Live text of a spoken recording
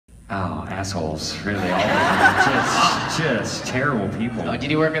Oh, assholes, really, all of them. Just terrible people. Oh,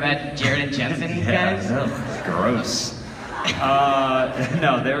 did you work with that Jared and Jensen guys? Yeah, gross.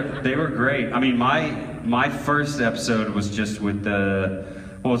 No, they were great. I mean, my first episode was just with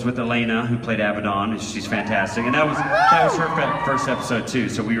with Elena, who played Abaddon, and she's fantastic, and that was her first episode too.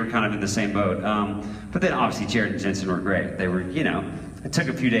 So we were kind of in the same boat. But then obviously Jared and Jensen were great. They were, you know, it took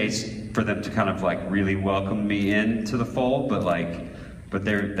a few days for them to kind of like really welcome me into the fold, but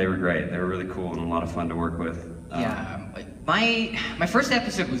they were great. They were really cool and a lot of fun to work with. Yeah, my first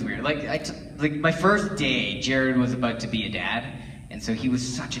episode was weird. Like my first day, Jared was about to be a dad, and so he was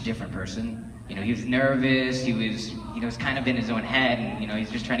such a different person. You know, he was nervous. He was kind of in his own head, and you know,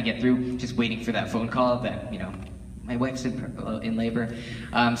 he's just trying to get through, just waiting for that phone call that, you know, my wife's in labor.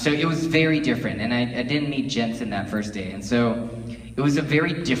 So it was very different, and I didn't meet Jensen that first day, and so it was a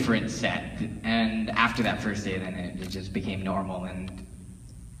very different set. And after that first day, then it just became normal, and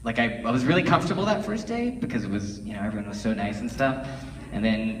like I was really comfortable that first day because it was, you know, everyone was so nice and stuff. And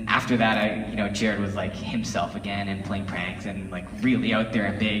then after that, you know, Jared was like himself again and playing pranks and like really out there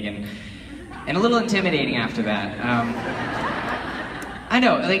and big and a little intimidating after that. I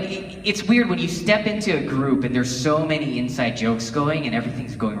know, like, it's weird when you step into a group and there's so many inside jokes going and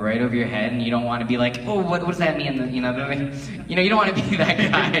everything's going right over your head and you don't want to be like, oh, what does that mean? You know, you don't want to be that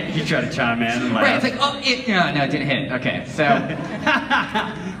guy. You try to chime in and laugh. Right, it's like, oh, no, it didn't hit. Okay, so.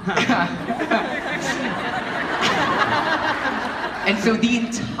 And so the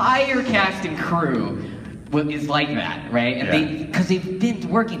entire cast and crew is like that, right? And because they've been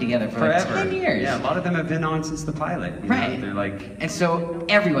working together for forever. Like 10 years. Yeah, a lot of them have been on since the pilot. Right. They're like... And so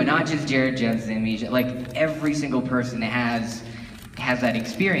everyone, not just Jared, Jensen, Misha, like every single person has that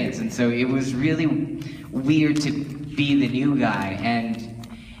experience. And so it was really weird to be the new guy.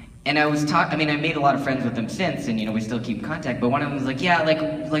 And I was I made a lot of friends with them since, and you know, we still keep in contact. But one of them was like, yeah, like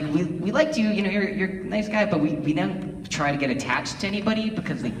we liked you, you know, you're a nice guy, but we don't try to get attached to anybody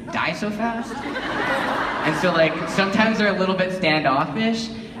because they die so fast. And so like sometimes they're a little bit standoffish,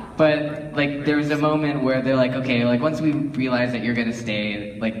 but like there was a moment where they're like, okay, like once we realize that you're gonna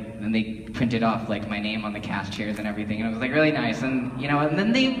stay, like then they printed off like my name on the cast chairs and everything, and it was like really nice, and you know, and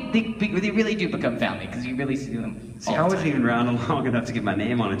then they really do become family because you really see them. See, I wasn't even around long enough to get my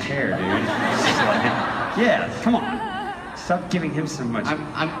name on a chair, dude. It's just like, yeah, come on, stop giving him so much.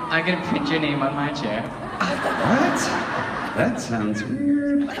 I'm gonna print your name on my chair. What? That sounds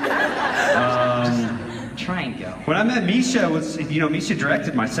weird. Try and go. When I met Misha, Misha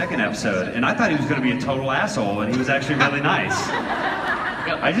directed my second episode, and I thought he was going to be a total asshole, and he was actually really nice.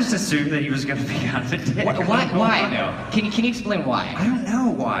 I just assumed that he was going to be kind of a dick. Why though? Can you explain why? I don't know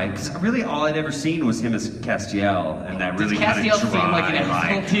why, because really all I'd ever seen was him as Castiel, and that really kind of dry. Does Castiel seem like an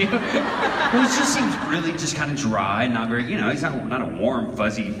asshole to you? Well, it just seems really just kind of dry, not very, you know, he's not a warm,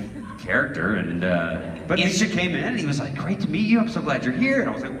 fuzzy character, and but Misha came in and he was like, great to meet you, I'm so glad you're here, and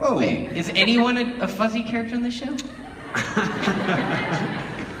I was like, whoa. Wait, is anyone a fuzzy character in this show?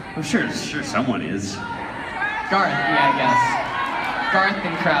 I'm sure someone is. Garth, yeah, I guess. Garth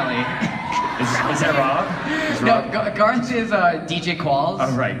and Crowley. Is that Rob? No, Garth is DJ Qualls.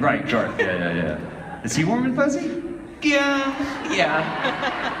 Oh, right, Garth, yeah. Is he warm and fuzzy? Yeah.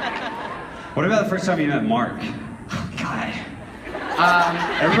 What about the first time you met Mark? Oh, God.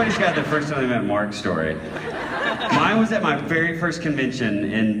 Everybody's got their first time they met Mark story. Mine was at my very first convention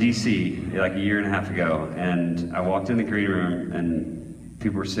in DC, like a year and a half ago, and I walked in the green room and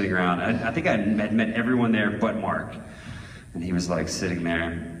people were sitting around. I think I had met everyone there but Mark. And he was like sitting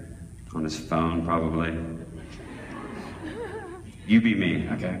there on his phone, probably. You be me.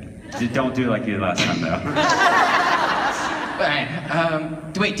 Okay. Don't do it like you did last time, though.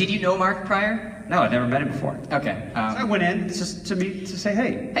 Right. Wait, did you know Mark prior? No, I'd never met him before. Okay. So I went in just to say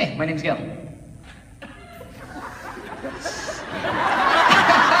hey. Hey, my name's Gil.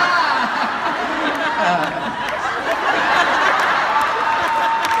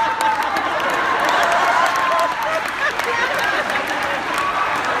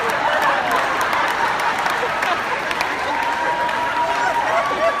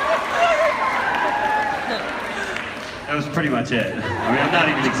 That was pretty much it. I mean, I'm not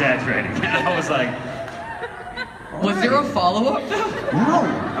even exaggerating. I was like... Was there a follow-up, though?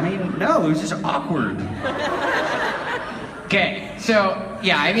 No, it was just awkward. Okay, so,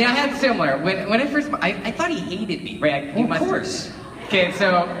 yeah, I mean, I had similar. When I first... I thought he hated me, right? Of course. Okay,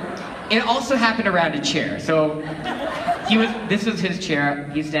 so, it also happened around a chair. So, this was his chair,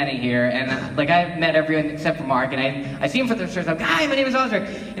 he's standing here, and, like, I met everyone except for Mark, and I see him for the first time, hi, my name is Osric.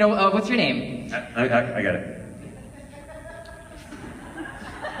 You know, what's your name? I got it.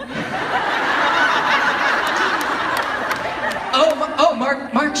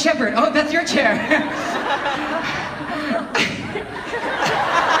 Mark Shepard. Oh, that's your chair.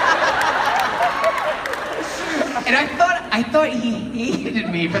 And I thought he hated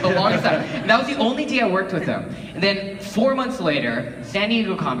me for the longest time. And that was the only day I worked with him. And then 4 months later, San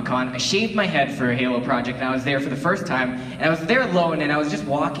Diego Comic-Con, I shaved my head for a Halo project, and I was there for the first time. And I was there alone, and I was just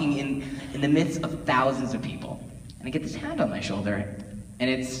walking in the midst of thousands of people. And I get this hand on my shoulder, and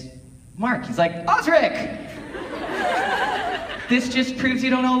it's Mark. He's like, Osric! This just proves you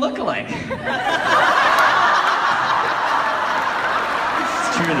don't all look alike. It's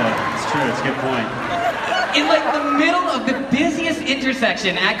true, though. It's true. It's a good point. In like the middle of the busiest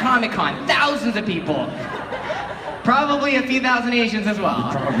intersection at Comic-Con, thousands of people. Probably a few thousand Asians as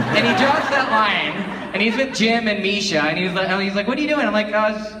well. And he drops that line, and he's with Jim and Misha, and he's like, what are you doing? I'm like,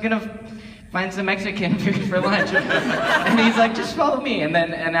 I was gonna find some Mexican food for lunch. And he's like, just follow me. And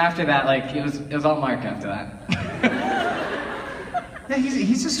after that, like, it was all Mark after that. Yeah,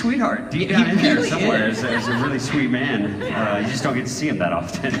 he's a sweetheart. Deep He down in there really somewhere is. is a really sweet man. You just don't get to see him that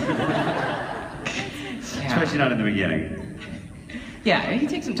often. Especially not in the beginning. Yeah, he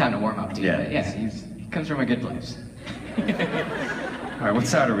takes some time to warm up too. Yeah. But yeah, he comes from a good place. All right, what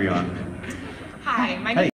side are we on? Hi, my Hey. name